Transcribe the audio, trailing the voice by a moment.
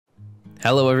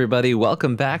Hello everybody,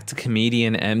 welcome back to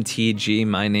Comedian MTG.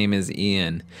 My name is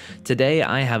Ian. Today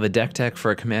I have a deck tech for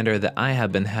a commander that I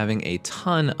have been having a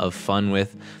ton of fun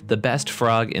with, the best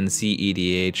frog in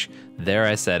cEDH. There,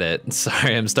 I said it.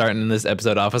 Sorry, I'm starting this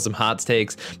episode off with some hot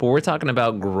takes, but we're talking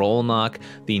about Grolnok,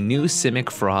 the new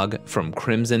Simic frog from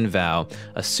Crimson Vow,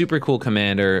 a super cool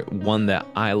commander, one that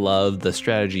I love. The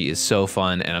strategy is so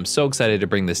fun, and I'm so excited to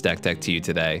bring this deck tech to you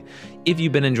today. If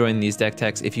you've been enjoying these deck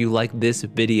techs, if you like this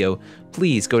video,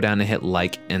 please go down and hit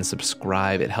like and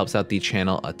subscribe. It helps out the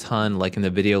channel a ton. Liking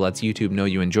the video lets YouTube know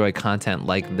you enjoy content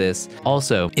like this.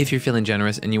 Also, if you're feeling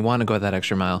generous and you want to go that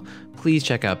extra mile, please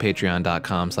check out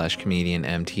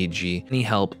patreon.com/comedianmtg. Any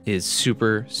help is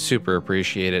super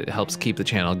appreciated. It helps keep the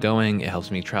channel going. It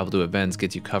helps me travel to events,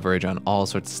 gets you coverage on all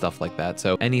sorts of stuff like that.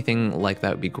 So anything like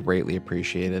that would be greatly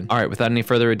appreciated. All right, without any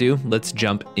further ado, let's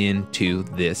jump into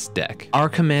this deck. Our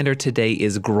commander today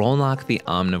is Grolnok the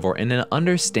Omnivore, and to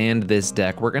understand this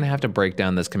deck, we're gonna have to break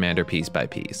down this commander piece by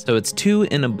piece. So it's 2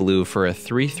 in a blue for a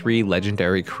 3/3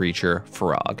 legendary creature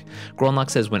frog. Grolnok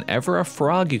says whenever a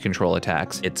frog you control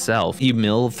attacks itself, you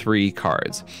mill 3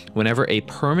 cards. Whenever a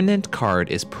permanent card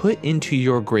is put into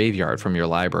your graveyard from your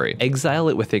library, exile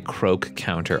it with a croak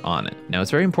counter on it. Now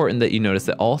it's very important that you notice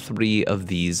that all 3 of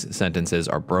these sentences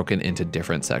are broken into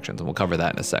different sections, and we'll cover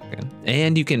that in a second.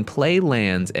 And you can play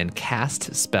lands and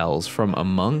cast spells from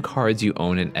among cards you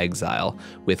own in exile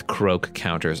with croak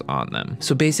counters on them.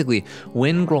 So basically,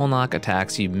 when Grolnok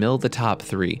attacks, you mill the top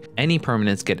 3. Any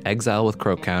permanents get exiled with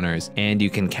croak counters, and you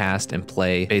can cast and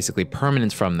play basically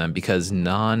permanents from them, because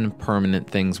non-permanent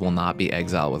things will not be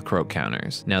exiled with croak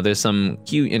counters. Now there's some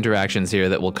cute interactions here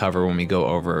that we'll cover when we go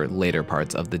over later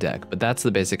parts of the deck, but that's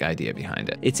the basic idea behind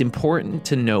it. It's important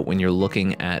to note when you're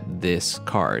looking at this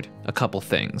card a couple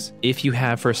things. If you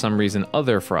have for some reason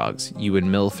other frogs, you would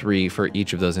mill 3 for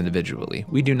each of those individually.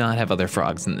 We do not have other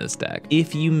frogs in this deck.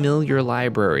 If you mill your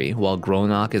library while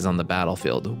Grolnok is on the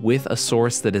battlefield with a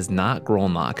source that is not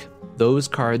Grolnok, those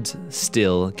cards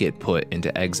still get put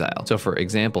into exile. So for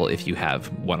example, if you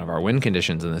have one of our win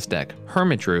conditions in this deck,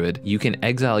 Hermit Druid, you can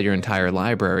exile your entire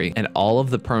library and all of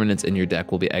the permanents in your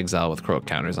deck will be exiled with croak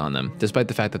counters on them, despite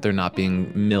the fact that they're not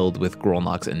being milled with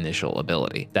Grolnok's initial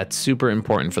ability. That's super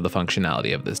important for the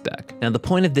functionality of this deck. Now the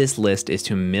point of this list is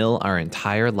to mill our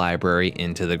entire library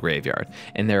into the graveyard,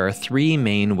 and there are 3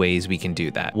 main ways we can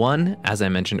do that. One, as I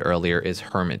mentioned earlier, is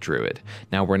Hermit Druid.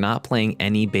 Now we're not playing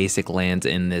any basic lands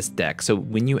in this deck, so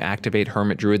when you activate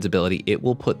Hermit Druid's ability, it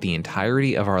will put the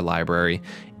entirety of our library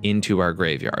into our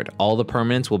graveyard. All the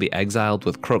permanents will be exiled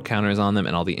with croak counters on them,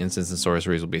 and all the instants and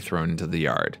sorceries will be thrown into the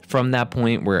yard. From that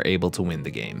point, we're able to win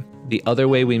the game. The other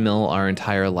way we mill our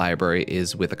entire library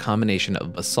is with a combination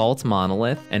of Basalt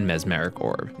Monolith and Mesmeric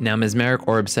Orb. Now Mesmeric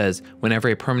Orb says whenever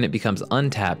a permanent becomes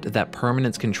untapped, that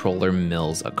permanent's controller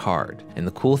mills a card. And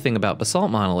the cool thing about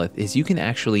Basalt Monolith is you can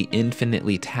actually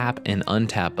infinitely tap and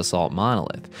untap Basalt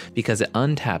Monolith, because it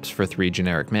untaps for 3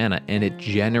 generic mana and it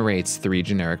generates 3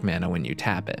 generic mana when you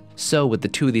tap it. So with the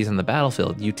 2 of these on the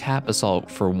battlefield, you tap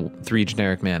Basalt for 3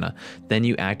 generic mana, then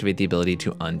you activate the ability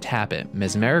to untap it.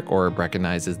 Mesmeric Orb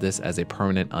recognizes this as a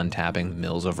permanent untapping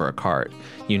mills over a card.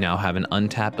 You now have an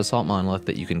untapped Basalt Monolith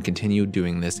that you can continue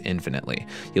doing this infinitely.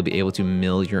 You'll be able to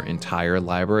mill your entire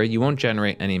library. You won't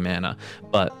generate any mana,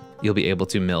 but you'll be able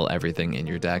to mill everything in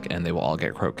your deck and they will all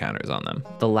get croak counters on them.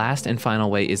 The last and final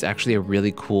way is actually a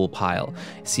really cool pile.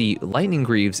 See, Lightning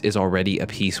Greaves is already a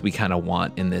piece we kind of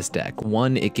want in this deck.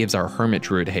 One, it gives our Hermit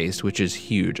Druid haste, which is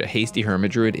huge. A hasty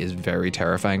Hermit Druid is very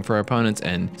terrifying for our opponents,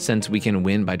 and since we can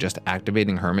win by just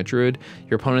activating Hermit Druid,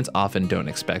 your opponents often don't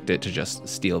expect it to just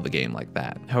steal the game like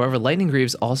that. However, Lightning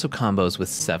Greaves also combos with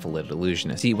Cephalid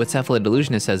Illusionist. See, what Cephalid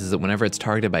Illusionist says is that whenever it's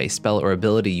targeted by a spell or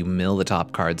ability, you mill the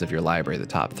top cards of your library, the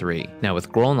top 3. Now with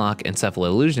Grolnok and Cephalid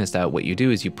Illusionist out, what you do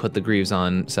is you put the Greaves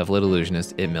on Cephalid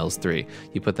Illusionist, it mills 3.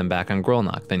 You put them back on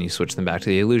Grolnok, then you switch them back to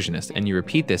the Illusionist, and you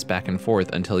repeat this back and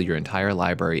forth until your entire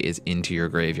library is into your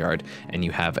graveyard and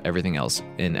you have everything else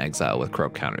in exile with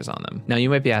croak counters on them. Now you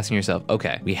might be asking yourself,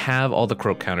 okay, we have all the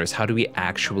croak counters, how do we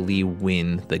actually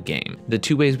win the game? The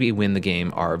 2 ways we win the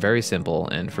game are very simple,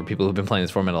 and for people who've been playing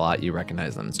this format a lot, you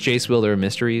recognize them. It's Jace Wielder of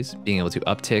Mysteries, being able to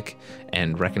uptick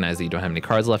and recognize that you don't have any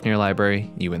cards left in your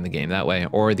library, you win the game that way,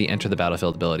 or the Enter the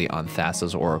Battlefield ability on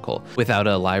Thassa's Oracle. Without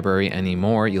a library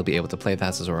anymore, you'll be able to play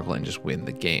Thassa's Oracle and just win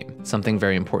the game. Something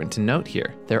very important to note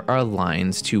here, there are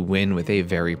lines to win with a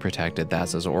very protected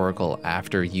Thassa's Oracle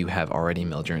after you have already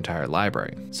milled your entire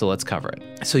library. So let's cover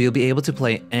it. So you'll be able to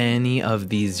play any of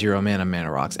these 0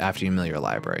 mana rocks after you mill your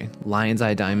library. Lion's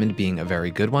Eye Diamond being a very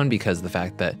good one, because of the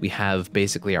fact that we have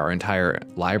basically our entire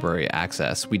library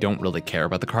access. We don't really care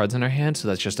about the cards in our hand, so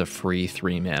that's just a free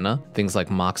 3 mana. Things like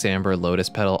Mox Mox Amber, Lotus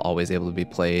Petal, always able to be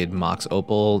played. Mox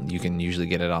Opal, you can usually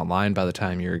get it online by the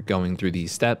time you're going through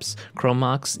these steps. Chrome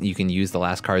Mox, you can use the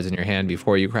last cards in your hand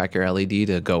before you crack your LED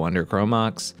to go under Chrome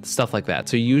Mox, stuff like that.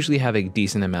 So you usually have a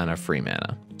decent amount of free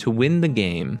mana. To win the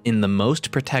game in the most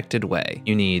protected way,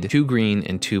 you need 2 green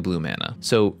and 2 blue mana.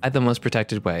 So at the most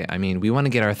protected way, I mean, we want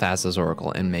to get our Thassa's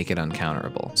Oracle and make it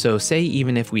uncounterable. So say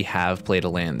even if we have played a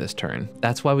land this turn,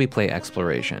 that's why we play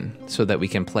Exploration, so that we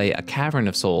can play a Cavern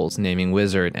of Souls naming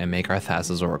Wizard and make our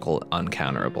Thassa's Oracle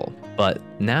uncounterable. But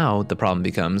now the problem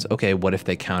becomes, okay, what if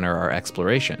they counter our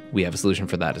Exploration? We have a solution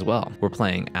for that as well. We're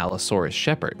playing Allosaurus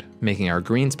Shepherd, making our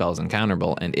green spells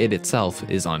uncounterable, and it itself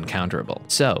is uncounterable.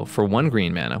 So for 1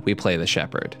 green mana, we play the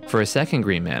Shepherd. For a 2nd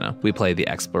green mana, we play the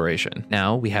Exploration.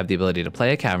 Now we have the ability to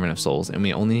play a Cavern of Souls, and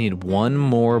we only need 1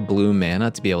 more blue mana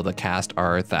to be able to cast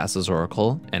our Thassa's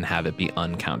Oracle and have it be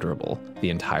uncounterable the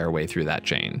entire way through that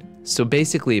chain. So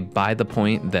basically, by the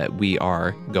point that we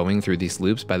are going through these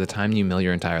loops, by the time you mill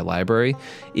your entire library,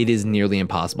 it is nearly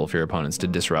impossible for your opponents to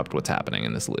disrupt what's happening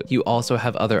in this loop. You also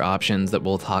have other options that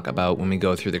we'll talk about when we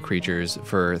go through the creatures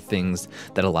for things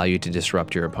that allow you to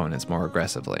disrupt your opponents more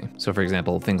aggressively. So for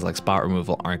example, things like spot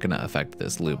removal aren't going to affect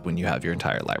this loop when you have your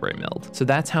entire library milled. So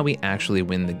that's how we actually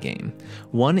win the game.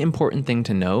 One important thing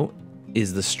to note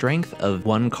is the strength of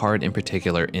one card in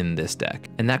particular in this deck,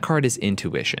 and that card is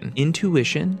Intuition.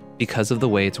 Intuition, because of the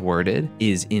way it's worded,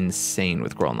 is insane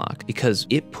with Grolnok, because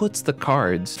it puts the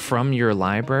cards from your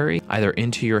library either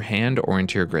into your hand or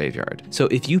into your graveyard. So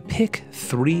if you pick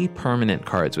 3 permanent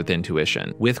cards with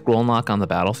Intuition, with Grolnok on the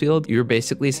battlefield, you're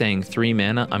basically saying 3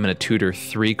 mana, I'm going to tutor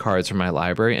 3 cards from my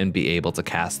library and be able to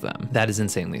cast them. That is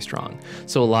insanely strong.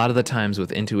 So a lot of the times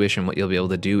with Intuition, what you'll be able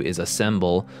to do is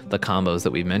assemble the combos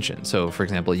that we mentioned. So for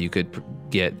example, you could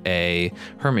get a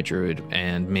Hermit Druid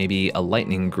and maybe a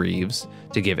Lightning Greaves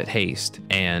to give it haste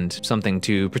and something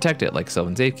to protect it like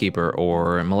Sylvan Safekeeper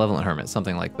or Malevolent Hermit,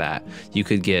 something like that. You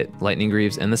could get Lightning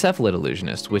Greaves and the Cephalid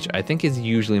Illusionist, which I think is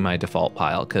usually my default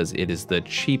pile because it is the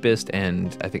cheapest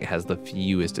and I think it has the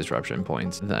fewest disruption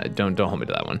points. Don't hold me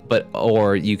to that one. But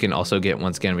or you can also get,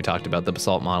 once again, we talked about the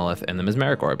Basalt Monolith and the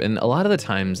Mesmeric Orb. And a lot of the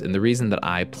times, and the reason that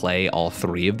I play all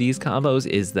 3 of these combos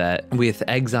is that with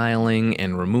exiling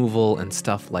and removal and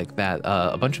stuff like that,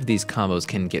 a bunch of these combos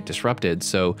can get disrupted.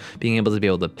 So being able to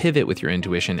pivot with your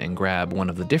Intuition and grab one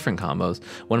of the different combos.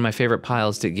 One of my favorite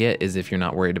piles to get is if you're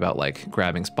not worried about like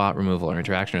grabbing spot removal or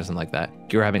interaction or something like that,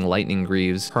 you're having Lightning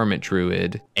Greaves, Hermit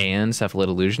Druid, and Cephalid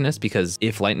Illusionist, because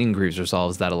if Lightning Greaves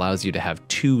resolves, that allows you to have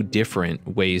 2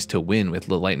 different ways to win with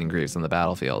the Lightning Greaves on the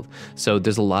battlefield. So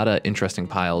there's a lot of interesting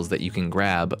piles that you can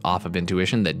grab off of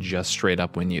Intuition that just straight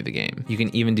up win you the game. You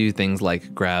can even do things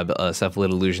like grab a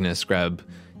Cephalid Illusionist, grab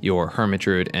your Hermit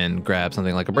Druid, and grab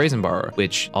something like a Brazen Borrower,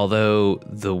 which, although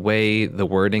the way the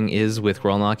wording is with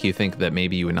Grolnok, you think that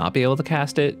maybe you would not be able to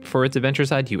cast it for its adventure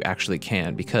side, you actually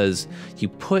can, because you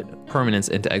put permanents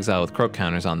into exile with croak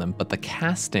counters on them, but the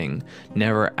casting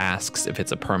never asks if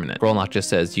it's a permanent. Grolnok just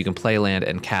says you can play land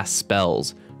and cast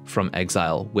spells from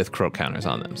exile with croak counters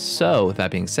on them. So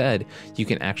that being said, you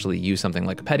can actually use something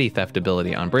like a Petty Theft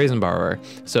ability on Brazen Borrower.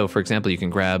 So for example, you can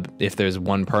grab, if there's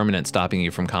one permanent stopping you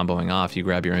from comboing off, you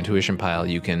grab your Intuition pile,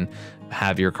 you can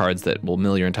have your cards that will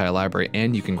mill your entire library,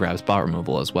 and you can grab spot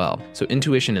removal as well. So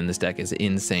Intuition in this deck is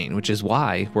insane, which is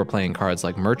why we're playing cards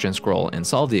like Merchant Scroll and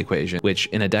Solve the Equation, which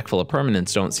in a deck full of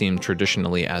permanents don't seem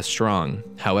traditionally as strong.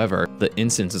 However, the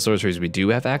instants and sorceries we do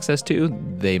have access to,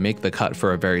 they make the cut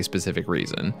for a very specific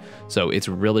reason. So it's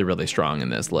really, really strong in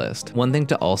this list. One thing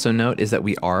to also note is that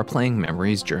we are playing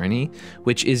Memory's Journey,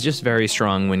 which is just very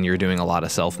strong when you're doing a lot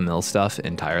of self-mill stuff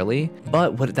entirely.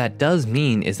 But what that does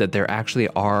mean is that there actually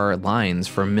are lines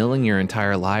for milling your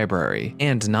entire library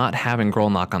and not having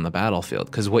Grolnok on the battlefield,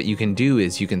 because what you can do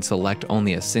is you can select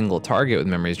only a single target with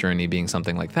Memory's Journey being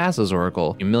something like Thassa's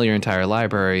Oracle. You mill your entire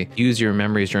library, use your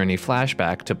Memory's Journey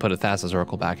flashback to put a Thassa's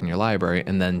Oracle back in your library,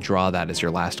 and then draw that as your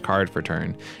last card for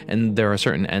turn. And there are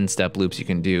certain end step loops you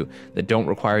can do that don't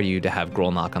require you to have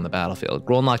Grolnok on the battlefield.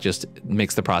 Grolnok just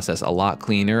makes the process a lot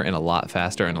cleaner and a lot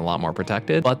faster and a lot more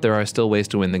protected, but there are still ways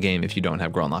to win the game if you don't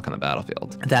have Grolnok on the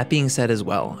battlefield. That being said as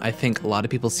well, I think a lot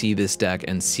of people see this deck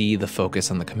and see the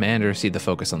focus on the commander, see the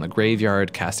focus on the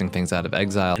graveyard, casting things out of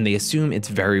exile, and they assume it's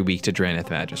very weak to Drannith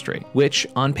Magistrate, which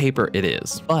on paper it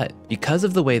is. But because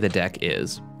of the way the deck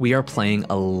is, we are playing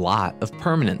a lot of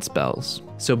permanent spells.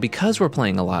 So because we're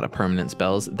playing a lot of permanent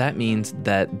spells, that means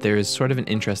that there's sort of an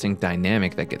interesting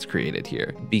dynamic that gets created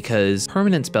here, because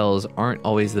permanent spells aren't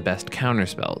always the best counter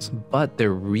spells, but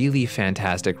they're really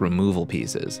fantastic removal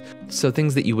pieces. So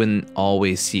things that you wouldn't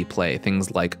always see play, things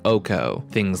like Oko,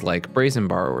 things like Brazen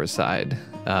Borrower's Side,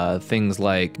 things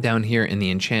like down here in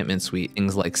the enchantment suite,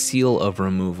 things like Seal of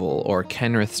Removal or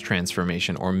Kenrith's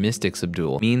Transformation or Mystic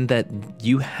Subdual mean that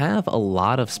you have a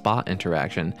lot of spot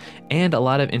interaction and a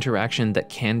lot of interaction that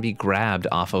can be grabbed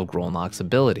off of Grolnok's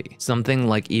ability. Something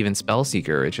like even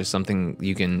Spellseeker, which is something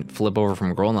you can flip over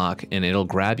from Grolnok and it'll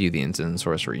grab you the instant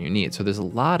sorcery you need. So there's a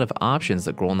lot of options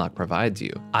that Grolnok provides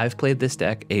you. I've played this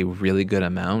deck a really good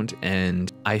amount,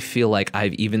 and I feel like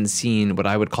I've even seen what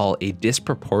I would call a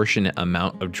disproportionate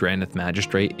amount of Drannith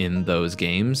Magistrate in those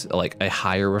games, like a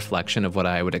higher reflection of what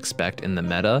I would expect in the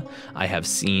meta I have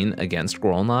seen against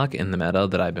Grolnok in the meta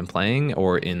that I've been playing,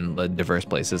 or in the diverse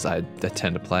places I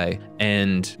tend to play.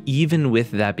 And even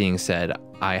with that being said,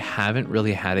 I haven't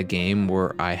really had a game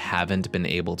where I haven't been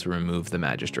able to remove the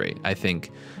Magistrate. I think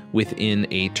within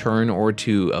a turn or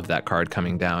two of that card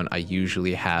coming down, I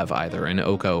usually have either an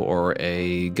Oko or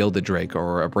a Gilded Drake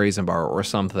or a Brazen Bar or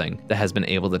something that has been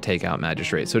able to take out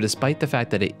Magistrate. So despite the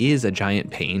fact that it is a giant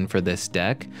pain for this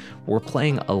deck, we're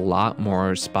playing a lot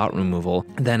more spot removal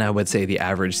than I would say the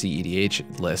average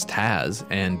cEDH list has.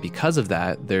 And because of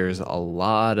that, there's a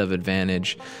lot of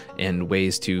advantage and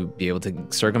ways to be able to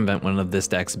circumvent one of this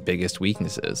deck's biggest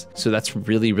weaknesses. So that's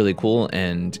really, really cool,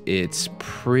 and it's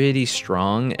pretty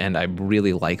strong, and I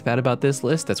really like that about this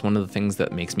list. That's one of the things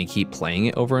that makes me keep playing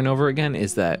it over and over again,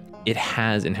 is that it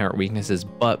has inherent weaknesses,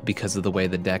 but because of the way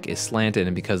the deck is slanted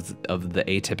and because of the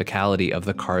atypicality of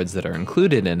the cards that are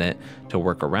included in it to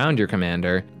work around your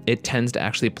commander, it tends to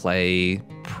actually play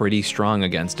pretty strong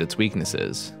against its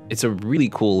weaknesses. It's a really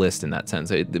cool list in that sense.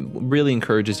 It really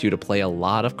encourages you to play a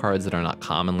lot of cards that are not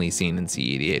commonly seen in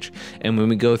cEDH. And when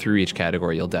we go through each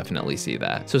category, you'll definitely see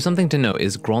that. So something to note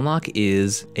is Grolnok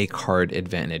is a card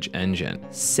advantage engine.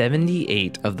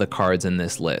 78 of the cards in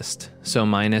this list, so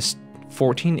minus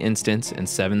 14 instants and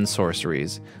 7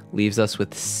 sorceries, leaves us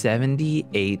with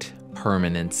 78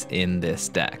 permanents in this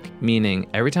deck, meaning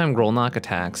every time Grolnok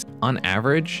attacks, on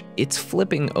average, it's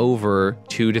flipping over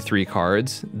 2 to 3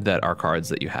 cards that are cards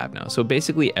that you have now. So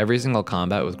basically every single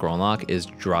combat with Grolnok is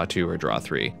draw 2 or draw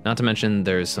 3. Not to mention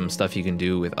there's some stuff you can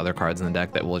do with other cards in the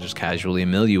deck that will just casually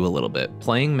mill you a little bit.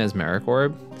 Playing Mesmeric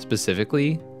Orb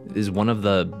specifically is one of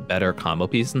the better combo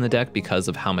pieces in the deck because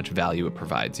of how much value it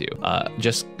provides you.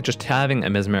 Just having a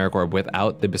Mesmeric Orb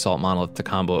without the Basalt Monolith to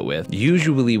combo it with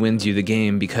usually wins you the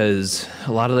game, because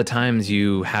a lot of the times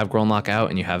you have Grolnok out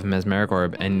and you have a Mesmeric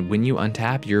Orb, and when you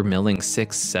untap, you're milling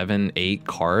 6, 7, 8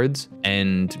 cards,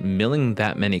 and milling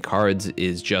that many cards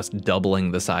is just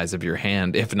doubling the size of your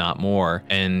hand, if not more,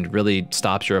 and really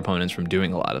stops your opponents from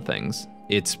doing a lot of things.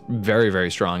 It's very,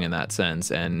 very strong in that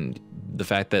sense, and the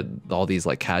fact that all these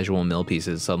like casual mill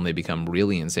pieces suddenly become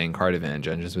really insane card advantage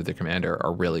engines with your commander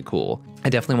are really cool. I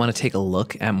definitely want to take a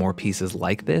look at more pieces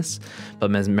like this,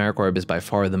 but Mesmeric Orb is by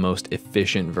far the most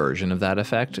efficient version of that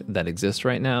effect that exists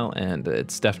right now, and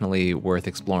it's definitely worth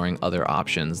exploring other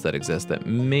options that exist that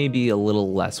may be a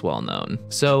little less well known.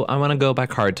 So I want to go by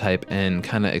card type and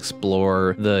kind of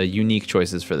explore the unique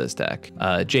choices for this deck.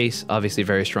 Jace, obviously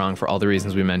very strong for all the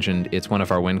reasons we mentioned. It's one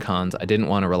of our win cons. I didn't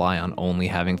want to rely on only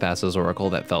having Thassa's Oracle.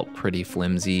 That felt pretty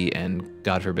flimsy, and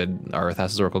God forbid our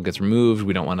Thassa's Oracle gets removed,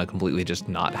 we don't want to completely just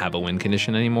not have a win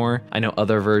condition anymore. I know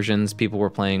other versions people were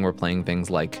playing things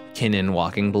like Kinnan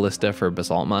Walking Ballista for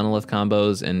Basalt Monolith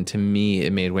combos, and to me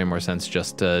it made way more sense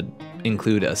just to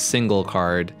include a single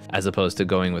card as opposed to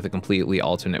going with a completely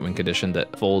alternate win condition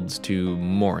that folds to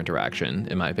more interaction,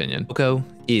 in my opinion. Oko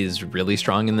is really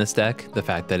strong in this deck. The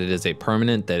fact that it is a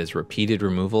permanent that is repeated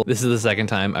removal. This is the second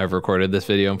time I've recorded this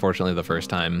video. Unfortunately, the first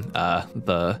time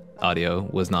the audio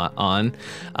was not on.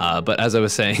 But as I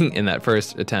was saying in that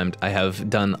first attempt, I have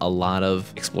done a lot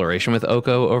of exploration with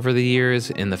Oko over the years,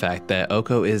 in the fact that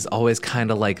Oko is always kind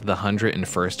of like the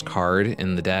 101st card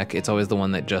in the deck. It's always the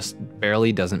one that just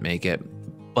barely doesn't make it.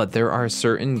 But there are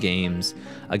certain games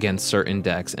against certain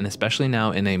decks, and especially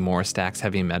now in a more stacks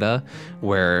heavy meta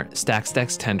where stacks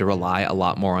decks tend to rely a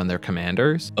lot more on their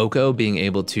commanders. Oko being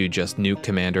able to just nuke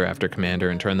commander after commander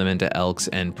and turn them into elks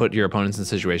and put your opponents in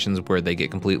situations where they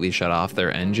get completely shut off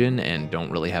their engine and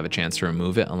don't really have a chance to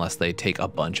remove it unless they take a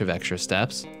bunch of extra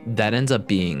steps, that ends up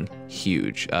being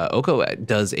huge. Oko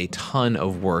does a ton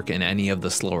of work in any of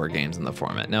the slower games in the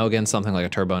format. Now against something like a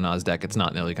Turbo Naz deck, it's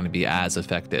not nearly going to be as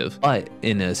effective, but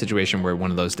in in a situation where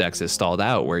one of those decks is stalled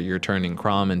out, where you're turning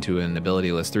Crom into an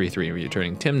abilityless 3/3, or you're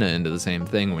turning Tymna into the same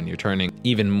thing, when you're turning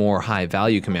even more high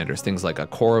value commanders, things like a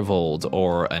Korvold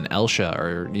or an Elsha,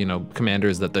 or, you know,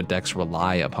 commanders that the decks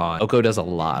rely upon. Oko does a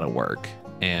lot of work.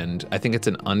 And I think it's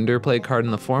an underplayed card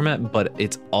in the format, but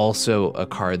it's also a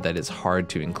card that is hard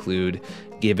to include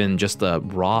given just the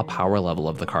raw power level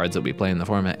of the cards that we play in the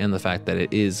format, and the fact that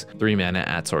it is 3 mana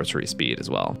at sorcery speed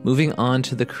as well. Moving on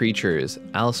to the creatures,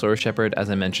 Allosaurus Shepherd, as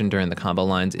I mentioned during the combo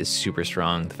lines, is super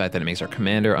strong. The fact that it makes our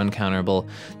commander uncounterable,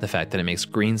 the fact that it makes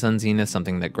Green Sun Zenith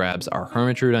something that grabs our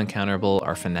Hermit Root uncounterable,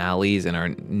 our Finales and our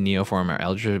Neoform, our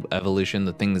Eldritch Evolution,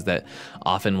 the things that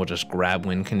often will just grab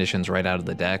win conditions right out of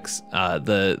the decks.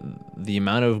 The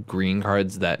amount of green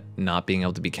cards that not being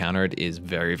able to be countered is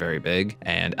very, very big,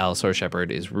 and Allosaurus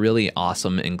Shepherd is really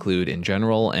awesome to include in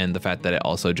general, and the fact that it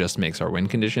also just makes our win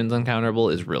conditions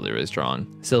uncounterable is really, really strong.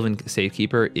 Sylvan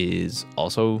Safekeeper is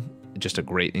also just a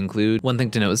great include. One thing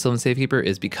to note with Sylvan Safekeeper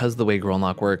is because the way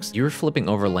Grolnok works, you're flipping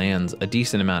over lands a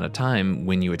decent amount of time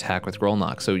when you attack with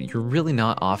Grolnok, so you're really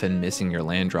not often missing your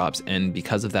land drops, and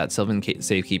because of that, Sylvan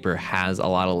Safekeeper has a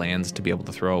lot of lands to be able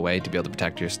to throw away, to be able to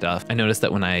protect your stuff. I noticed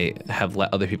that when I have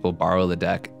let other people borrow the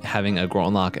deck, having a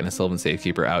Grolnok and a Sylvan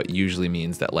Safekeeper out usually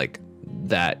means that like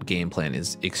that game plan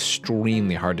is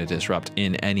extremely hard to disrupt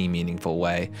in any meaningful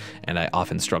way, and I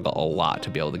often struggle a lot to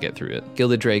be able to get through it.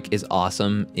 Gilded Drake is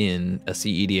awesome in a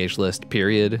cEDH list,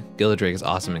 period. Gilded Drake is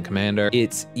awesome in Commander.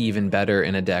 It's even better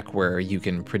in a deck where you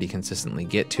can pretty consistently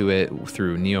get to it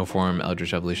through Neoform,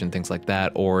 Eldritch Evolution, things like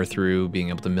that, or through being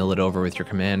able to mill it over with your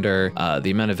Commander.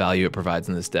 The amount of value it provides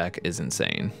in this deck is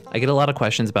insane. I get a lot of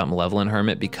questions about Malevolent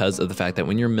Hermit because of the fact that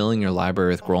when you're milling your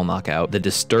library with Grolnok out, the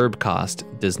disturb cost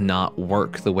does not work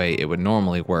the way it would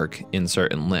normally work in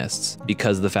certain lists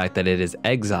because of the fact that it is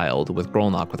exiled with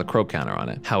Grolnok with a Croak counter on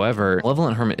it. However,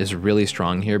 Malevolent Hermit is really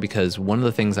strong here because one of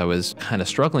the things I was kind of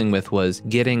struggling with was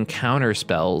getting counter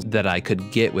spells that I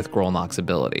could get with Grolnok's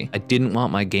ability. I didn't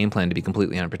want my game plan to be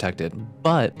completely unprotected,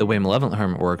 but the way Malevolent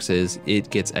Hermit works is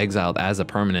it gets exiled as a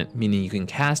permanent, meaning you can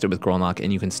cast it with Grolnok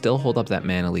and you can still hold up that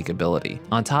mana leak ability.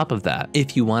 On top of that,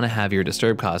 if you want to have your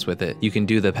disturb cost with it, you can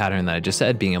do the pattern that I just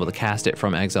said, being able to cast it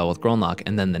from exile with Grolnok,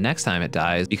 and then the next time it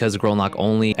dies, because Grolnok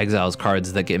only exiles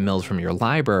cards that get milled from your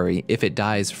library, if it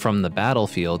dies from the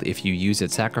battlefield, if you use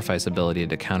its sacrifice ability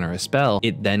to counter a spell,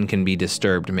 it then can be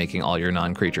disturbed, making all your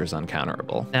non-creatures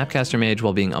uncounterable. Snapcaster Mage,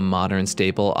 while being a modern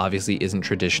staple, obviously isn't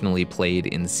traditionally played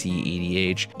in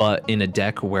cEDH, but in a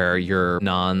deck where your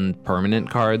non-permanent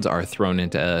cards are thrown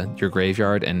into your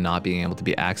graveyard and not being able to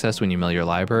be accessed when you mill your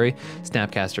library,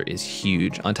 Snapcaster is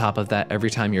huge. On top of that, every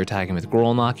time you're attacking with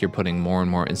Grolnok, you're putting more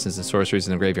and more instances of sorceries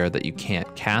in the graveyard that you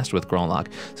can't cast with Grolnok,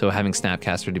 so having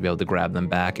Snapcaster to be able to grab them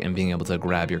back and being able to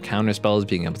grab your counter spells,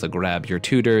 being able to grab your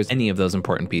tutors, any of those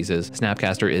important pieces,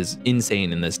 Snapcaster is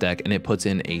insane in this deck, and it puts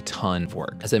in a ton of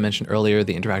work. As I mentioned earlier,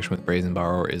 the interaction with Brazen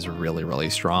Borrower is really, really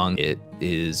strong. It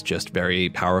is just very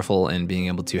powerful, and being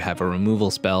able to have a removal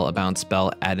spell, a bounce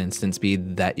spell at instant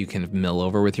speed that you can mill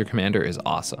over with your commander is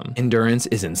awesome. Endurance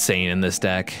is insane in this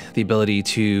deck. The ability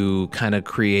to kind of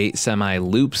create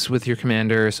semi-loops with your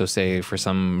commander, so say for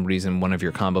some reason one of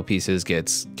your combo pieces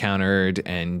gets countered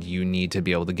and you need to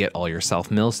be able to get all your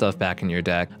self-mill stuff back in your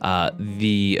deck,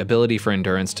 the ability for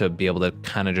Endurance to be able to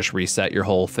kind of just reset your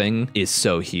whole thing is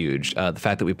so huge. The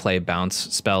fact that we play bounce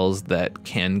spells that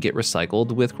can get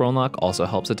recycled with Grolnok also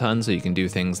helps a ton, so you can do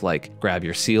things like grab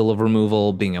your Seal of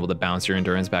Removal, being able to bounce your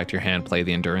Endurance back to your hand, play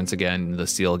the Endurance again, the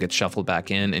Seal gets shuffled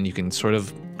back in, and you can sort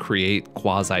of create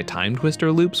quasi time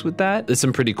twister loops with that. It's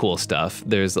some pretty cool stuff.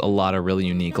 There's a lot of really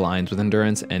unique lines with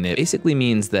Endurance, and it basically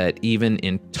means that even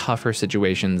in tougher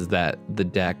situations that the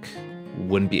deck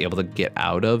wouldn't be able to get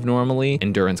out of normally,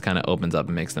 Endurance kind of opens up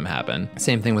and makes them happen.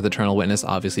 Same thing with Eternal Witness,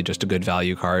 obviously just a good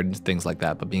value card, things like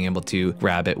that, but being able to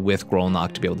grab it with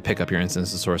Grolnok to be able to pick up your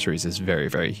instants of sorceries is very,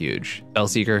 very huge.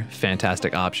 Spellseeker,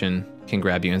 fantastic option, can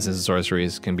grab you instants of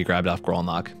sorceries, can be grabbed off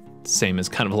Grolnok. Same as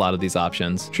kind of a lot of these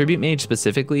options. Tribute Mage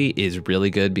specifically is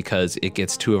really good because it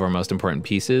gets two of our most important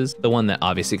pieces. The one that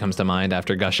obviously comes to mind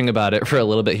after gushing about it for a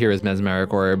little bit here is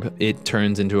Mesmeric Orb. It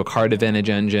turns into a card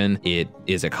advantage engine. It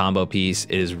is a combo piece.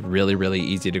 It is really, really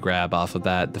easy to grab off of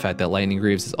that. The fact that Lightning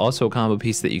Greaves is also a combo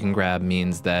piece that you can grab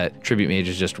means that Tribute Mage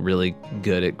is just really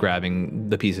good at grabbing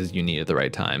the pieces you need at the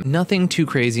right time. Nothing too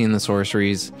crazy in the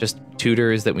sorceries, just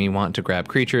tutors that we want to grab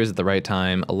creatures at the right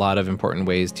time, a lot of important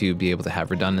ways to be able to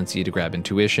have redundancy to grab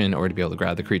intuition or to be able to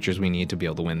grab the creatures we need to be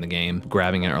able to win the game.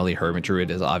 Grabbing an early Hermit Druid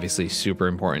is obviously super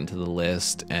important to the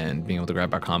list, and being able to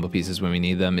grab our combo pieces when we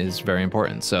need them is very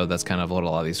important. So that's kind of what a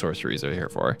lot of these sorceries are here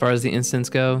for. As far as the instants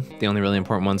go, the only really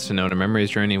important ones to note are Memory's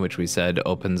Journey, which we said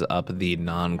opens up the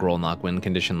non-Grolnok win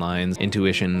condition lines,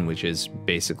 Intuition, which is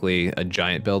basically a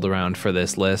giant build around for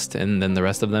this list, and then the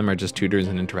rest of them are just tutors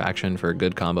and interaction for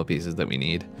good combo pieces that we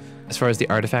need. As far as the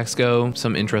artifacts go,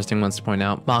 some interesting ones to point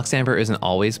out. Mox Amber isn't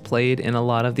always played in a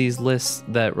lot of these lists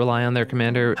that rely on their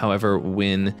commander. However,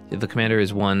 when the commander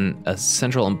is a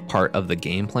central part of the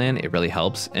game plan, it really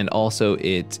helps. And also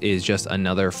it is just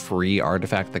another free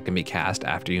artifact that can be cast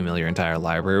after you mill your entire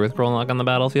library with Grolnok on the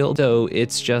battlefield. So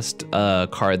it's just a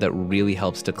card that really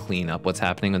helps to clean up what's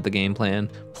happening with the game plan.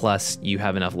 Plus, you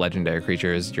have enough legendary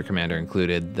creatures, your commander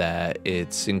included, that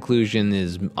its inclusion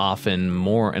is often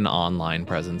more an online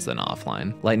presence than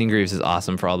offline. Lightning Greaves is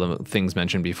awesome for all the things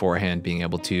mentioned beforehand, being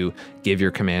able to give your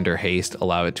commander haste,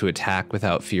 allow it to attack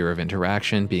without fear of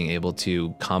interaction, being able to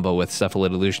combo with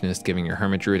Cephalid Illusionist, giving your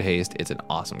Hermit Druid haste. It's an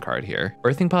awesome card here.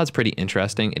 Birthing Pod's pretty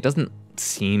interesting. It doesn't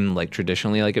seem like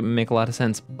traditionally like it would make a lot of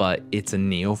sense, but it's a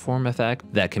Neoform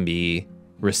effect that can be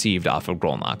received off of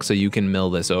Grolnok. So you can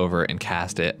mill this over and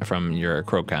cast it from your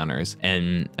Croak counters.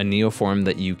 And a Neoform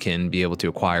that you can be able to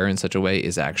acquire in such a way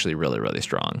is actually really, really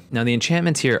strong. Now the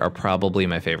enchantments here are probably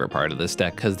my favorite part of this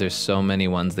deck because there's so many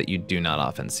ones that you do not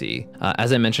often see.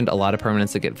 As I mentioned, a lot of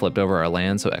permanents that get flipped over are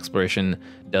land, so Exploration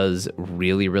does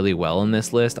really, really well in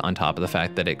this list, on top of the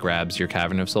fact that it grabs your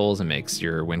Cavern of Souls and makes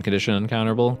your win condition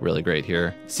uncounterable. Really great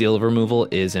here. Seal of Removal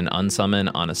is an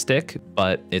unsummon on a stick,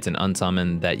 but it's an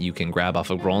unsummon that you can grab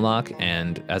off of Grolnok,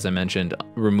 and as I mentioned,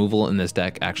 removal in this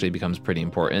deck actually becomes pretty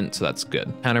important, so that's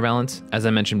good. Counterbalance, as I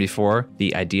mentioned before,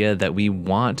 the idea that we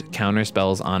want counter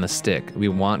spells on a stick. We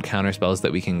want counter spells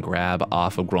that we can grab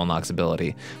off of Grolnok's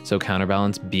ability. So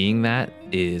Counterbalance being that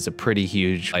is a pretty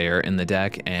huge player in the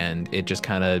deck, and it just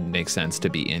kind of makes sense to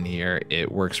be in here.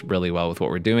 It works really well with what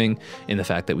we're doing in the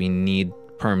fact that we need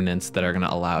permanents that are going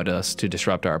to allow us to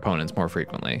disrupt our opponents more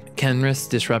frequently. Kenrith's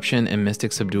Disruption and Mystic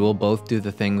Subdual both do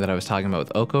the thing that I was talking about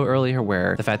with Oko earlier,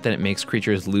 where the fact that it makes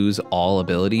creatures lose all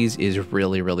abilities is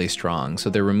really, really strong.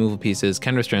 So they're removal pieces.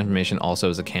 Kenrith's Transformation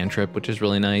also is a cantrip, which is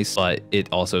really nice, but it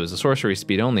also is a sorcery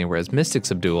speed only, whereas Mystic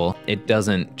Subdual, it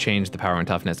doesn't change the power and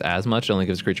toughness as much. It only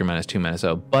gives a creature -2,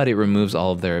 -0, but it removes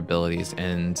all of their abilities,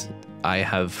 and I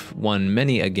have won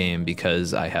many a game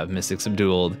because I have Mystic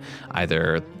Subdualed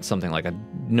either something like a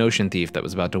Notion Thief that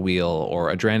was about to wheel, or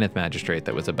a Dranith Magistrate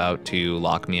that was about to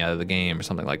lock me out of the game, or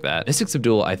something like that. Mystic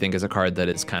Subdual, I think, is a card that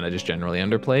is kind of just generally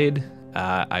underplayed.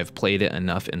 I've played it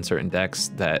enough in certain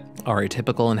decks that are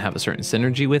atypical and have a certain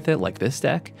synergy with it, like this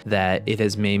deck, that it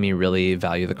has made me really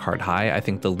value the card high. I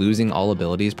think the losing all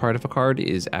abilities part of a card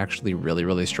is actually really,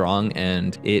 really strong,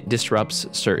 and it disrupts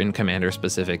certain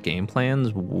commander-specific game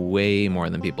plans way more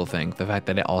than people think. The fact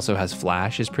that it also has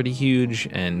flash is pretty huge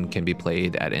and can be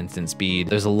played at instant speed.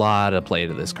 There's a lot of play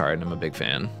to this card, and I'm a big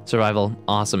fan. Survival,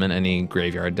 awesome in any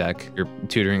graveyard deck. You're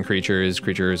tutoring creatures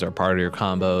are part of your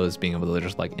combos, being able to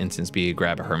just like instant speed,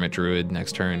 grab a Hermit Druid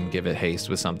next turn, give it haste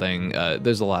with something.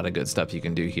 There's a lot of good stuff you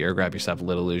can do here. Grab yourself a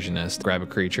Little Illusionist, grab a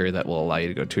creature that will allow you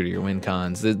to go tutor your win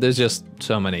cons. There's just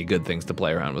so many good things to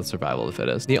play around with Survival of the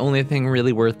Fittest. The only thing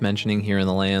really worth mentioning here in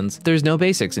the lands, there's no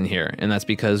basics in here, and that's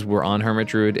because we're on Hermit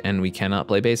Druid and we cannot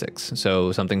play basics.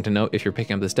 So something to note if you're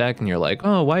picking up this deck and you're like,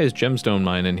 oh, why is Gemstone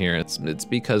Mine in here? It's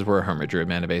because we're a Hermit Druid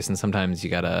mana base, and sometimes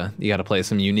you gotta play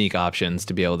some unique options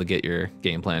to be able to get your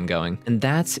game plan going. And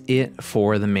that's it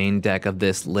for the main deck of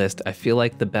this list. I feel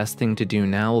like the best thing to do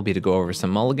now will be to go over some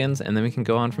mulligans, and then we can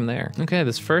go on from there. Okay,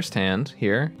 this first hand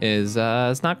here is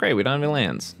it's not great. We don't have any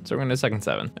lands, so we're gonna do second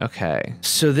 7. Okay,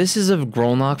 so this is a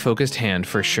Grolnok focused hand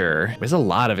for sure. There's a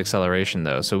lot of acceleration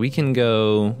though, so we can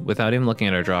go without even looking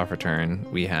at our draw for turn.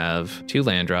 We have 2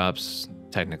 land drops,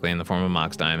 technically in the form of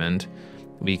Mox Diamond.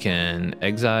 We can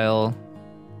exile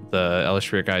the Elvish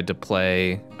Spirit Guide to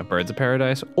play a Birds of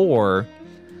Paradise, or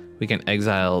we can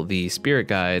exile the Spirit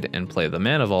Guide and play the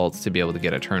Mana Vaults to be able to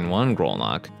get a turn 1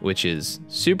 Grolnok, which is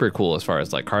super cool as far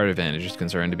as like card advantage is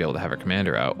concerned, to be able to have our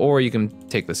commander out. Or you can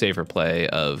take the safer play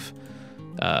of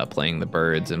playing the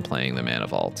birds and playing the Mana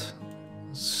Vault.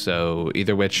 So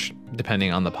either which,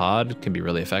 depending on the pod, can be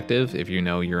really effective. If you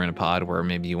know you're in a pod where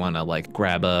maybe you want to like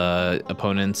grab a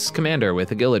opponent's commander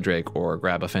with a Gillidrake, or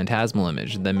grab a Phantasmal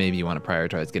Image, then maybe you want to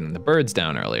prioritize getting the birds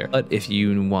down earlier. But if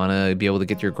you want to be able to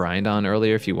get your grind on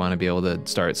earlier, if you want to be able to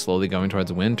start slowly going towards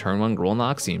a win, turn 1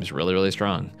 Grolnok seems really, really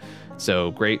strong.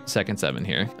 So great second 7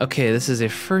 here. Okay, this is a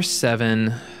first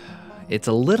 7. It's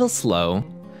a little slow.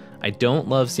 I don't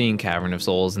love seeing Cavern of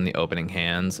Souls in the opening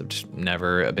hands. I'm just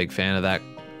never a big fan of that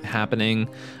happening.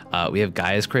 We have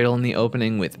Gaia's Cradle in the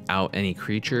opening without any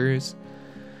creatures.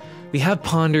 We have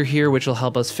Ponder here, which will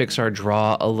help us fix our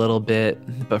draw a little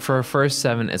bit, but for our first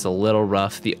 7, it's a little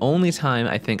rough. The only time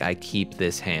I think I keep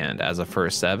this hand as a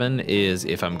first 7 is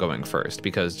if I'm going first,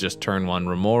 because just turn 1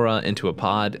 Remora into a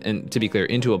pod, and to be clear,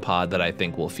 into a pod that I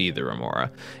think will feed the Remora.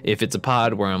 If it's a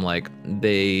pod where I'm like,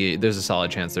 there's a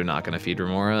solid chance they're not going to feed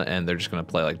Remora, and they're just going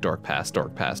to play like Dork Pass,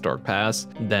 Dork Pass, Dork Pass,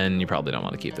 then you probably don't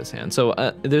want to keep this hand. So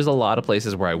there's a lot of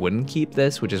places where I wouldn't keep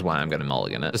this, which is why I'm going to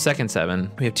mulligan it. The second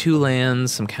 7, we have 2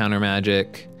 lands, some counter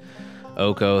magic,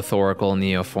 Oko, Thoracle,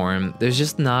 Neoform. There's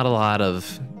just not a lot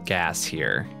of gas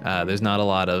here. There's not a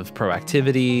lot of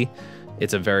proactivity.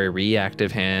 It's a very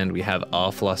reactive hand. We have a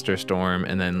Flusterstorm,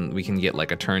 and then we can get like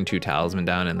a turn 2 Talisman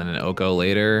down and then an Oko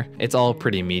later. It's all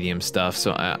pretty medium stuff,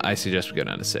 so I suggest we go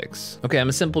down to 6. Okay, I'm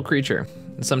a simple creature.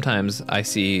 Sometimes I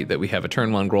see that we have a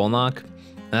turn 1 Grolnok.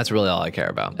 That's really all I care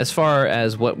about. As far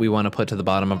as what we want to put to the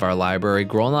bottom of our library,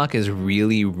 Grolnok is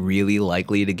really, really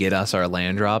likely to get us our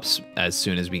land drops as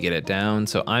soon as we get it down.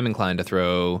 So I'm inclined to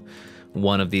throw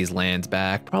one of these lands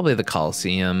back, probably the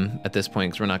Coliseum at this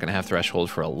point, because we're not going to have Threshold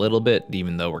for a little bit,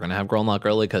 even though we're going to have Grolnok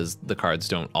early, because the cards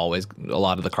don't always, a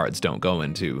lot of the cards don't go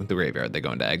into the graveyard, they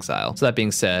go into exile. So that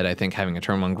being said, I think having a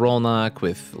turn 1 Grolnok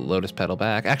with Lotus Petal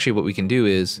back, actually what we can do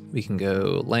is we can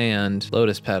go land,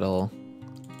 Lotus Petal,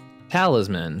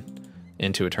 Talisman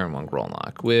into a turn 1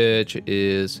 Grolnok, which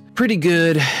is pretty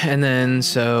good. And then,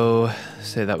 so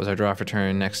say that was our draw for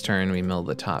turn. Next turn, we mill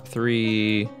the top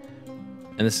 3.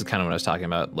 And this is kind of what I was talking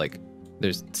about. Like,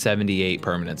 there's 78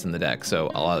 permanents in the deck,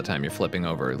 so a lot of the time you're flipping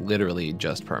over literally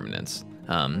just permanents.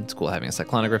 It's cool having a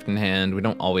Cyclonic Rift in hand. We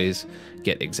don't always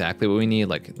get exactly what we need.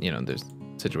 Like, you know, there's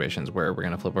situations where we're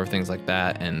going to flip over things like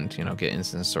that and, you know, get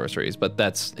instant sorceries, but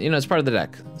that's, you know, it's part of the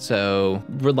deck. So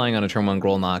relying on a turn 1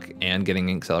 Grolnok and getting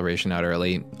acceleration out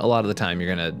early, a lot of the time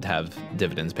you're going to have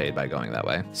dividends paid by going that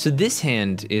way. So this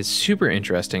hand is super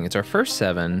interesting. It's our first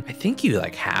 7. I think you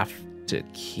like have to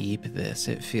keep this,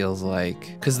 it feels like,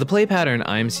 because the play pattern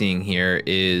I'm seeing here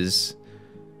is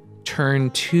turn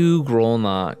 2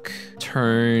 Grolnok,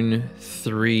 turn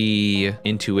 3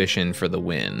 Intuition for the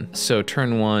win. So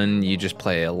turn 1, you just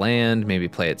play a land, maybe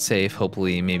play it safe.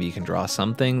 Hopefully, maybe you can draw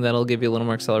something that'll give you a little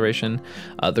more acceleration.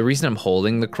 The reason I'm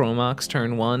holding the Chromox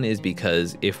turn 1 is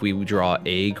because if we draw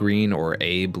a green or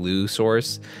a blue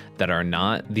source that are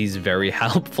not these very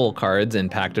helpful cards in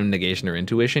Pact of Negation or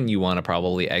Intuition, you want to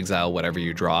probably exile whatever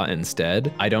you draw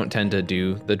instead. I don't tend to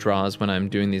do the draws when I'm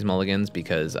doing these mulligans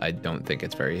because I don't think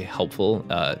it's very helpful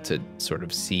to sort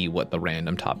of see what the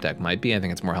random top deck might be. I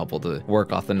think it's more helpful to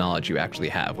work off the knowledge you actually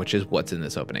have, which is what's in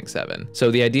this opening 7. So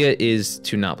the idea is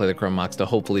to not play the Chromox, to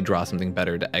hopefully draw something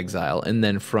better to exile. And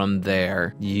then from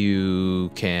there, you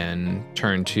can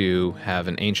turn 2, have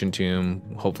an Ancient Tomb,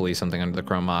 hopefully something under the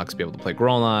Chromox, be able to play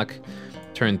Grolnok.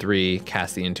 Turn 3,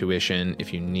 cast the Intuition.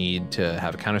 If you need to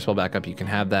have a counterspell backup, you can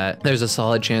have that. There's a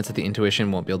solid chance that the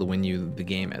Intuition won't be able to win you the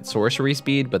game at sorcery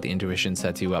speed, but the Intuition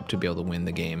sets you up to be able to win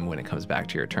the game when it comes back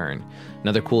to your turn.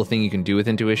 Another cool thing you can do with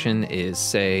Intuition is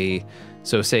say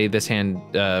this hand,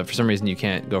 for some reason you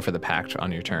can't go for the Pact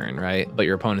on your turn, right? But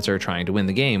your opponents are trying to win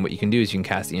the game. What you can do is you can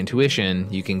cast the Intuition.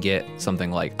 You can get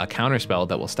something like a counterspell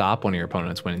that will stop one of your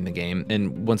opponents winning the game.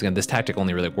 And once again, this tactic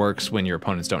only really works when your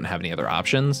opponents don't have any other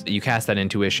options. You cast that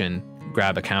Intuition,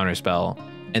 grab a counterspell,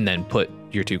 and then put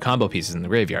your 2 combo pieces in the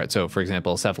graveyard. So for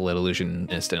example, Cephalid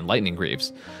Illusionist and Lightning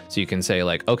Greaves. So you can say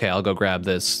like, okay, I'll go grab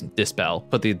this Dispel,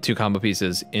 put the 2 combo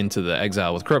pieces into the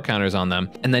exile with Croak counters on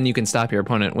them, and then you can stop your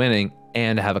opponent winning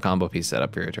and have a combo piece set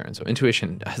up for your turn. So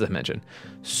Intuition, as I mentioned,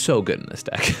 so good in this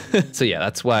deck. So yeah,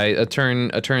 that's why a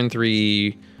turn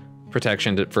 3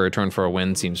 protection for a turn 4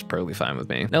 win seems perfectly fine with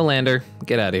me. No lander,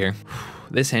 get out of here.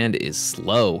 This hand is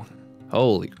slow.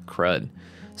 Holy crud.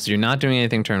 So you're not doing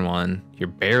anything turn 1, you're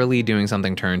barely doing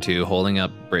something turn 2, holding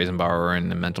up Brazen Borrower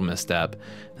and a Mental Misstep.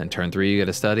 Then turn 3 you get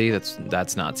a study, that's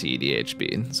not cEDH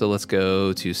speed. So let's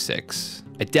go to 6.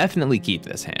 I definitely keep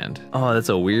this hand. Oh, that's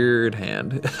a weird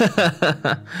hand.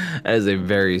 That is a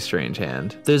very strange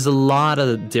hand. There's a lot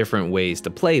of different ways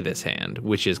to play this hand,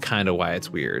 which is kind of why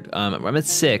it's weird. I'm at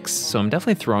 6, so I'm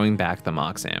definitely throwing back the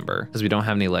Mox Amber because we don't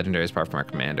have any legendaries apart from our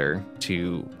commander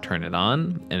to turn it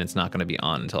on, and it's not going to be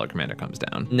on until our commander comes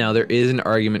down. Now, there is an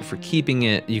argument for keeping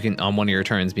it. You can, on one of your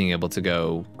turns, being able to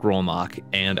go Grolnok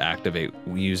and activate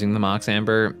using the Mox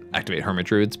Amber, activate Hermit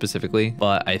Druid specifically,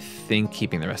 but I think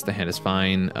keeping the rest of the hand is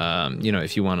fine. You know,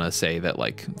 if you want to say that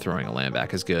like throwing a land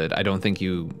back is good, I don't think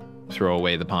you throw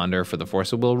away the Ponder for the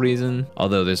Force of Will reason,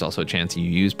 although there's also a chance you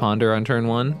use Ponder on turn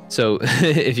 1. So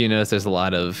if you notice, there's a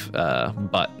lot of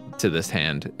but to this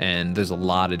hand, and there's a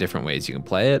lot of different ways you can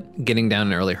play it. Getting down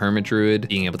an early Hermit Druid,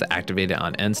 being able to activate it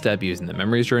on end step using the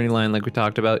Memories Journey line like we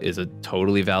talked about is a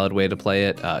totally valid way to play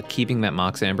it. Keeping that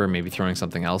Mox Amber, maybe throwing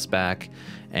something else back,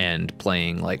 and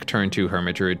playing like turn 2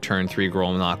 Hermit Druid, turn 3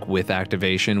 Grolnok with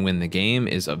activation win the game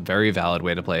is a very valid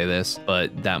way to play this,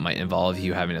 but that might involve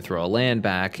you having to throw a land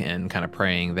back and kind of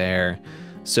praying there.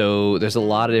 So there's a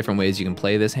lot of different ways you can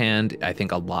play this hand. I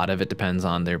think a lot of it depends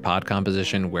on their pod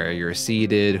composition, where you're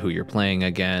seated, who you're playing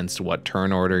against, what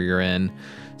turn order you're in.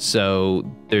 So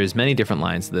there's many different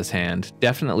lines to this hand.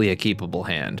 Definitely a keepable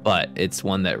hand, but it's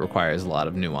one that requires a lot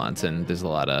of nuance, and there's a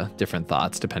lot of different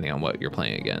thoughts depending on what you're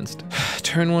playing against.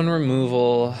 Turn 1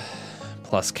 removal,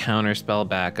 plus counterspell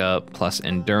backup, plus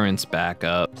endurance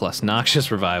backup, plus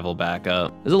noxious revival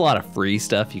backup. There's a lot of free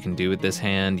stuff you can do with this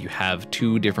hand. You have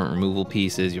 2 different removal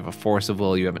pieces. You have a force of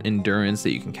will, you have an endurance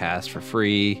that you can cast for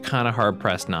free. Kind of hard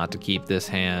pressed not to keep this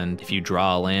hand. If you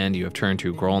draw a land, you have turn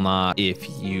 2 Grolnok. If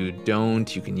you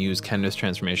don't, you can use Kendra's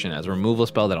Transformation as a removal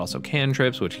spell that also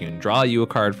cantrips, which can draw you a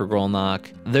card for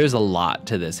Grolnok. There's a lot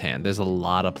to this hand. There's a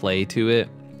lot of play to it.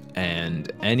 And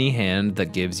any hand that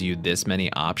gives you this many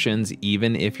options,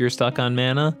 even if you're stuck on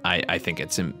mana, I think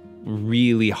it's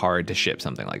really hard to ship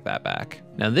something like that back.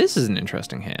 Now this is an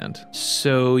interesting hand.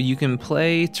 So you can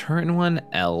play turn 1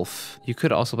 Elf. You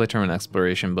could also play turn 1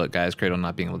 Exploration, but Gaia's Cradle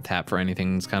not being able to tap for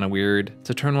anything is kind of weird.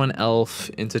 So turn 1 Elf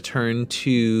into turn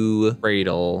 2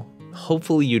 Cradle.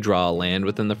 Hopefully you draw a land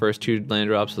within the first 2 land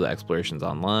drops, so the Exploration's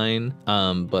online.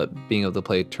 But being able to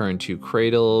play turn 2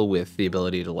 Cradle with the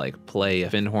ability to like play a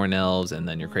Finhorn Elves, and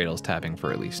then your Cradle's tapping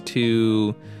for at least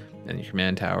 2, and your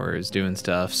command tower is doing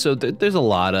stuff. So there's a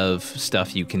lot of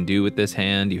stuff you can do with this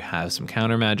hand. You have some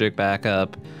counter magic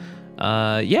backup.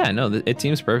 Yeah, no, it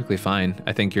seems perfectly fine.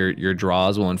 I think your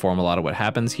draws will inform a lot of what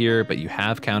happens here, but you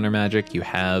have counter magic. You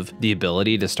have the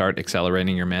ability to start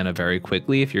accelerating your mana very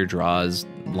quickly if your draws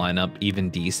line up even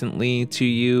decently to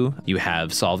you. You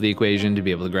have Solve the Equation to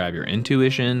be able to grab your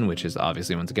Intuition, which is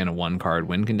obviously, once again, a 1-card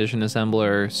win condition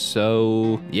assembler.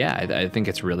 So yeah, I think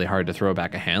it's really hard to throw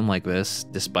back a hand like this,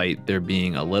 despite there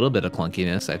being a little bit of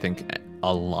clunkiness. I think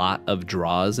a lot of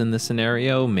draws in this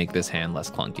scenario make this hand less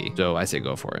clunky. So I say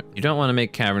go for it. You don't want to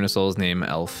make Cavernous Souls name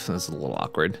Elf. That's a little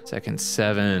awkward. Second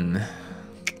 7.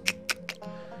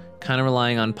 Kind of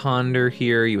relying on Ponder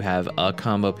here. You have a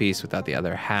combo piece without the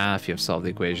other half. You have Solve the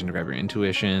Equation to grab your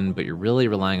Intuition, but you're really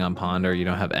relying on Ponder. You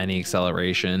don't have any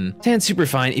acceleration. This hand's super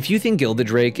fine. If you think Gilded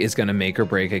Drake is going to make or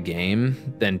break a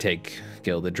game, then take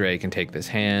Gilded Drake and take this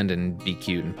hand and be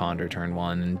cute and Ponder turn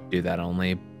 1 and do that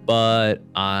only. But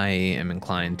I am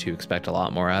inclined to expect a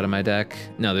lot more out of my deck.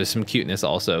 Now, there's some cuteness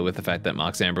also with the fact that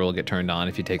Mox Amber will get turned on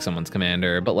if you take someone's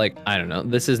commander, but like, I don't know,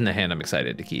 this isn't a hand I'm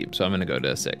excited to keep, so I'm gonna go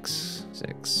to 6.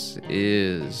 6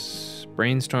 is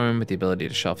Brainstorm with the ability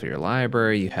to shuffle your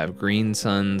library. You have Green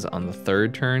Suns on the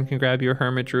 3rd turn can grab you a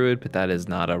Hermit Druid, but that is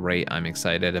not a rate I'm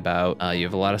excited about. You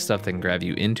have a lot of stuff that can grab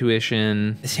you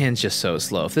Intuition. This hand's just so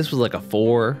slow. If this was like a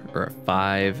 4 or a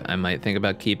 5, I might think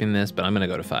about keeping this, but I'm gonna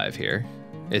go to 5 here.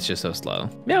 It's just so slow.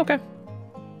 Yeah, okay.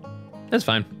 That's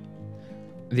fine.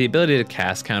 The ability to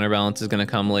cast Counterbalance is going to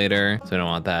come later, so I don't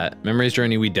want that. Memories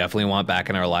Journey we definitely want back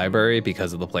in our library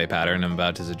because of the play pattern I'm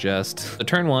about to suggest. So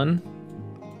turn 1,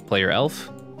 play your Elf.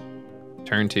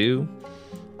 Turn 2,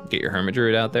 get your Hermit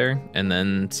Druid out there, and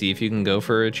then see if you can go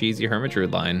for a cheesy Hermit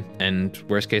Druid line. And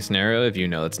worst case scenario, if you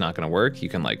know it's not going to work, you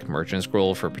can like Merchant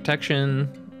Scroll for protection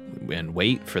and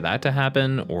wait for that to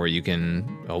happen, or you can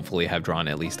hopefully have drawn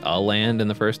at least a land in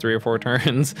the first 3 or 4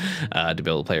 turns to be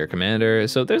able to play your commander.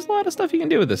 So there's a lot of stuff you can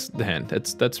do with this hand.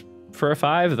 That's for a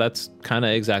 5, that's kind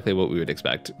of exactly what we would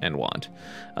expect and want.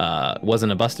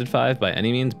 Wasn't a busted 5 by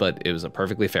any means, but it was a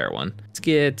perfectly fair one. Let's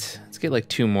get like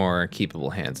 2 more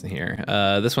keepable hands in here.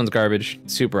 This one's garbage,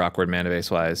 super awkward mana base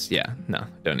wise. Yeah, no,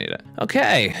 don't need it.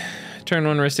 Okay, turn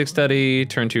 1 Rhystic Study,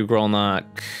 turn 2 Grolnok.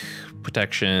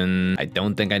 Protection. I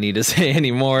don't think I need to say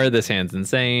anymore. This hand's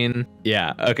insane.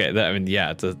 Yeah, okay. I mean, yeah,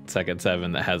 it's a second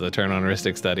 7 that has a turn on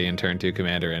Rhystic Study and turn 2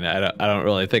 commander, and I don't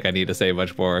really think I need to say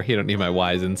much more. You don't need my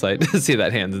wise insight to see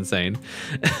that hand's insane.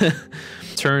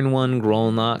 Turn 1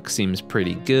 Grolnok seems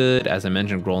pretty good. As I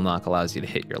mentioned, Grolnok allows you to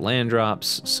hit your land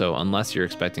drops, so unless you're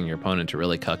expecting your opponent to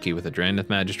really cuck you with a Drannith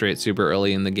Magistrate super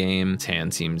early in the game, this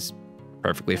hand seems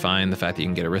perfectly fine. The fact that you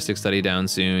can get a Rhystic Study down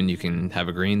soon, you can have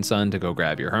a Green Sun to go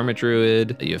grab your Hermit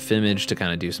Druid, you have Fimage to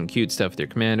kind of do some cute stuff with your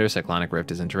commander, Cyclonic Rift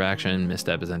is interaction,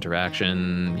 Misstep is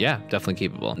interaction. Yeah, definitely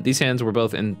keepable. These hands were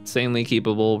both insanely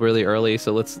keepable really early,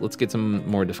 so let's get some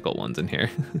more difficult ones in here.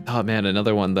 Oh man,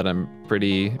 another one that I'm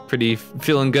pretty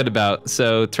feeling good about.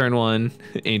 So turn 1,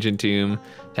 Ancient Tomb,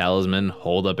 Talisman,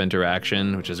 hold up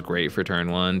interaction, which is great for turn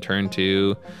 1. Turn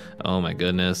 2, oh my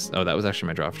goodness. Oh, that was actually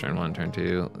my draw for turn 1. Turn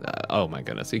 2, oh my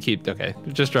goodness. You keep, okay,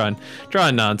 just drawing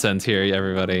nonsense here,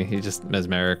 everybody. You just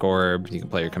Mesmeric Orb. You can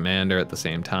play your commander at the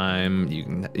same time. You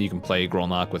can play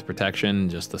Grolnok with protection,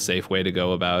 just the safe way to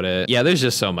go about it. Yeah, there's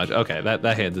just so much. Okay, that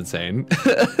hand's insane.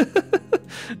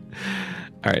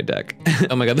 All right, deck.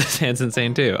 Oh my god, this hand's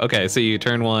insane too. Okay, so you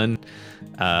turn 1,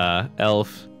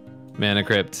 Elf, Mana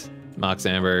Crypt, Mox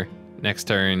Amber. Next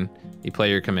turn, you play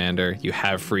your commander. You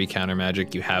have free counter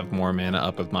magic. You have more mana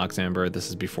up with Mox Amber. This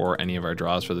is before any of our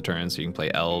draws for the turn, so you can play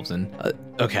elves and...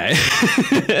 okay.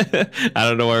 I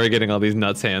don't know why we're getting all these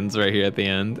nuts hands right here at the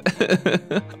end.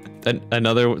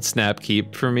 Another snap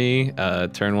keep for me.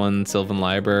 Turn 1, Sylvan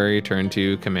Library. Turn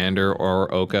 2, Commander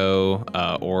or Oko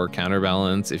or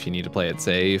Counterbalance if you need to play it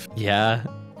safe. Yeah,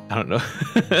 I don't know.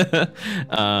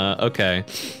 Okay.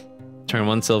 Turn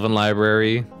 1, Sylvan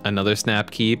Library. Another snap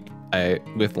keep.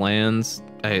 With lands.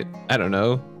 I don't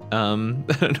know. I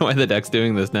don't know why the deck's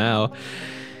doing this now.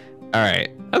 All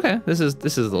right. Okay. This is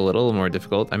a little more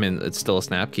difficult. I mean, it's still a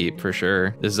snap keep for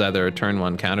sure. This is either a turn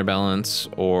 1 Counterbalance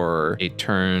or a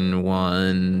turn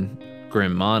 1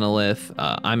 Grim Monolith.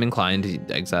 I'm inclined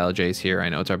to exile Jace here. I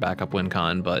know it's our backup win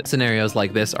con, but scenarios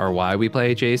like this are why we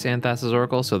play Jace and Thassa's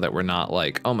Oracle, so that we're not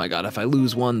like, oh my god, if I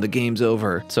lose one, the game's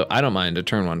over. So I don't mind a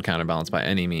turn 1 Counterbalance by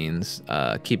any means.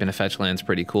 Keeping a fetch land's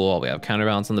pretty cool. We have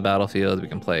Counterbalance on the battlefield. We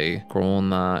can play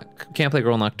Grolnok. Can't play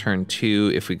Grolnok turn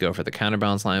 2 if we go for the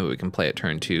Counterbalance line, but we can play it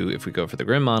turn 2 if we go for the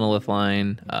Grim Monolith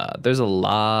line. There's a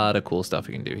lot of cool stuff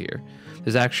we can do here.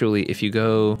 There's actually, if you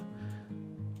go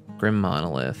Grim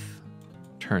Monolith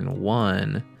turn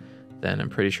 1, then I'm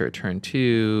pretty sure turn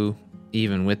 2,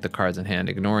 even with the cards in hand,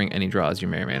 ignoring any draws you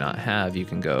may or may not have, you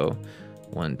can go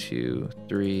 1, 2,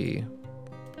 3.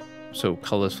 So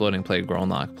colorless floating, play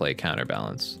Grolnok, play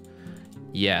Counterbalance.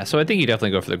 Yeah, so I think you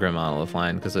definitely go for the Grim Monolith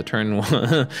line, because a turn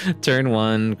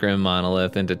 1 Grim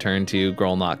Monolith into turn 2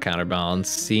 Grolnok Counterbalance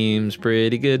seems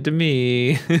pretty good to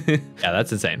me. Yeah,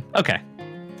 that's insane. Okay.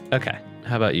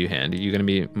 How about you, hand? Are you gonna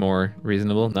be more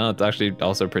reasonable? No, it's actually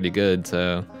also pretty good.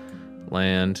 So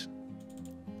land,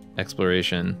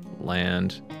 exploration,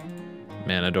 land,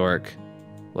 mana dork,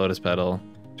 lotus petal,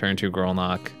 turn 2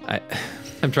 Grolnok.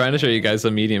 I'm trying to show you guys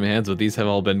some medium hands, but these have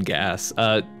all been gas.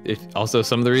 Also,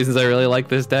 some of the reasons I really like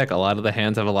this deck, a lot of the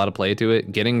hands have a lot of play to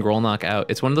it. Getting Grolnok out,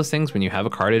 it's one of those things when you have a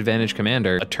card advantage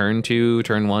commander, a turn 2,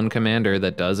 turn 1 commander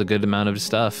that does a good amount of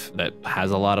stuff, that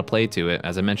has a lot of play to it.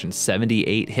 As I mentioned,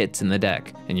 78 hits in the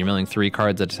deck, and you're milling 3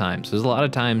 cards at a time. So there's a lot of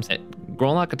times that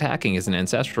Grolnok attacking is an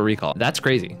ancestral recall. That's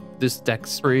crazy. This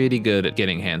deck's pretty good at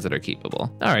getting hands that are keepable.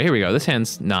 All right, here we go. This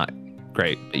hand's not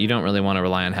great. You don't really want to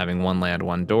rely on having 1 land,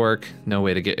 1 dork. No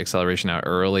way to get acceleration out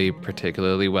early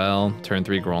particularly well. Turn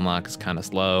 3 Grolnok is kind of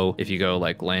slow. If you go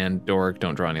like land, dork,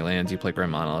 don't draw any lands, you play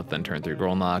Grim Monolith, then turn 3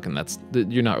 Grolnok,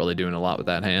 and you're not really doing a lot with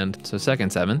that hand. So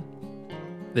second 7.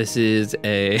 This is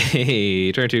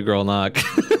a turn 2 Grolnok.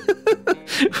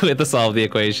 With the solve the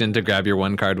equation to grab your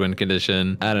 1 card win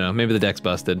condition. I don't know, maybe the deck's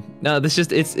busted. No, this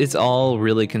just, it's all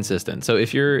really consistent. So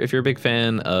if you're a big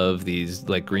fan of these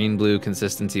like green blue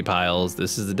consistency piles,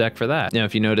 this is the deck for that. Now,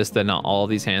 if you notice that not all of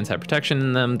these hands have protection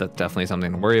in them, that's definitely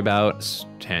something to worry about.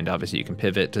 Hand, obviously you can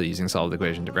pivot to using solve the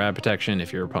equation to grab protection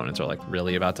if your opponents are like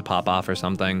really about to pop off or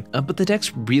something. But the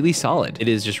deck's really solid. It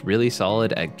is just really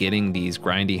solid at getting these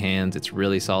grindy hands. It's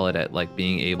really solid at like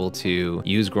being able to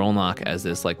use Grolnok as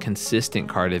this like consistent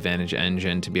card advantage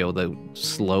engine to be able to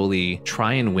slowly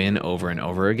try and win over and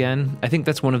over again. I think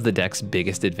that's one of the deck's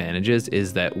biggest advantages,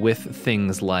 is that with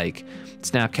things like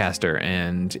Snapcaster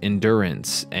and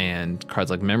Endurance and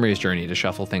cards like Memory's Journey to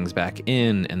shuffle things back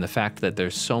in, and the fact that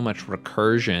there's so much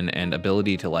recursion and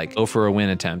ability to like go for a win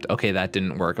attempt. Okay, that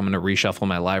didn't work. I'm going to reshuffle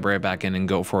my library back in and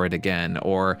go for it again.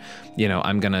 Or, you know,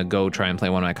 I'm going to go try and play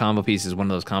one of my combo pieces. One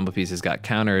of those combo pieces got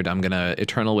countered. I'm going to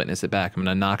Eternal Witness it back. I'm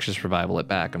going to Noxious Revival it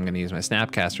back. I'm going to use my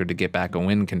Snapcaster to get back a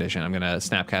win condition. I'm going to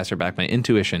Snapcaster back my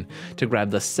Intuition to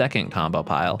grab the second combo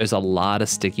pile. There's a lot of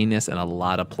stickiness and a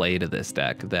lot of play to this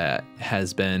deck that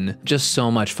has been just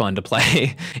so much fun to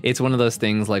play. It's one of those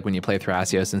things like when you play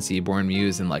Thrasios and Seaborn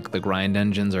Muse and like the grind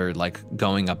engines are like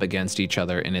going up against each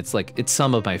other, and it's like, it's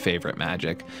some of my favorite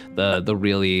Magic. The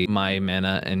really, my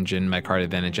mana engine, my card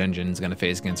advantage engine is going to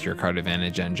face against your card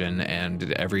advantage engine,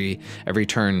 and every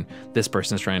turn this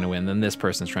person's trying to win, then this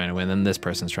person's trying to win, then this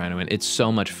person's trying to win. It's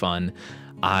so much fun.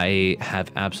 I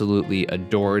have absolutely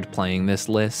adored playing this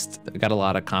list. I got a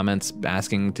lot of comments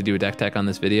asking to do a deck tech on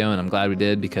this video, and I'm glad we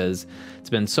did because it's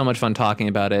been so much fun talking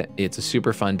about it. It's a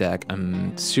super fun deck.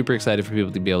 I'm super excited for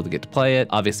people to be able to get to play it.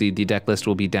 Obviously, the deck list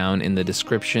will be down in the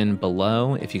description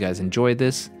below. If you guys enjoyed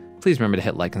this, please remember to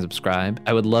hit like and subscribe.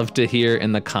 I would love to hear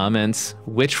in the comments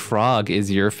which frog is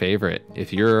your favorite.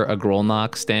 If you're a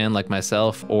Grolnok stan like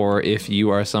myself, or if you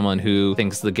are someone who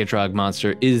thinks the Gitrog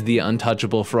monster is the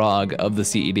untouchable frog of the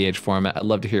cEDH format, I'd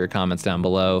love to hear your comments down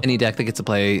below. Any deck that gets to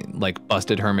play like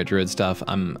busted Hermit Druid stuff,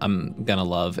 I'm gonna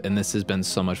love, and this has been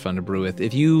so much fun to brew with.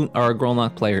 If you are a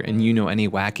Grolnok player and you know any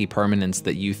wacky permanents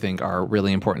that you think are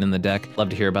really important in the deck, love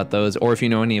to hear about those. Or if you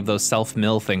know any of those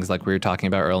self-mill things like we were talking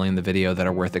about early in the video that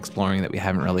are worth exploring that we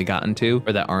haven't really gotten to,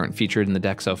 or that aren't featured in the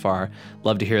deck so far,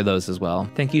 love to hear those as well.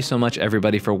 Thank you so much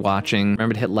everybody for watching.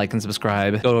 Remember to hit like and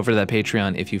subscribe. Go over to that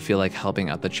Patreon if you feel like helping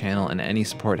out the channel, and any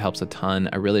support helps a ton.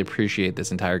 I really appreciate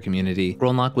this entire community.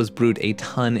 Grolnok was brewed a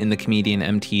ton in the Comedian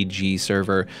MTG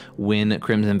server when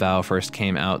Crimson Vow first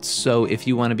came out, so if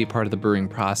you want to be part of the brewing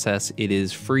process, it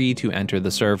is free to enter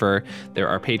the server. There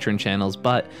are patron channels,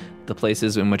 but the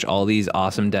places in which all these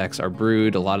awesome decks are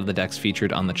brewed, a lot of the decks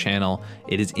featured on the channel,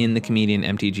 it is in the Comedian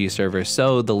MTG server,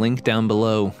 so the link down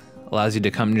below allows you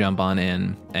to come jump on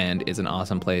in, and it's an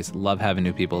awesome place. Love having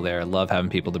new people there, love having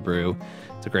people to brew.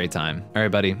 It's a great time. All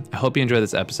right, buddy, I hope you enjoyed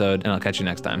this episode, and I'll catch you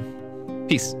next time.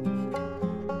 Peace.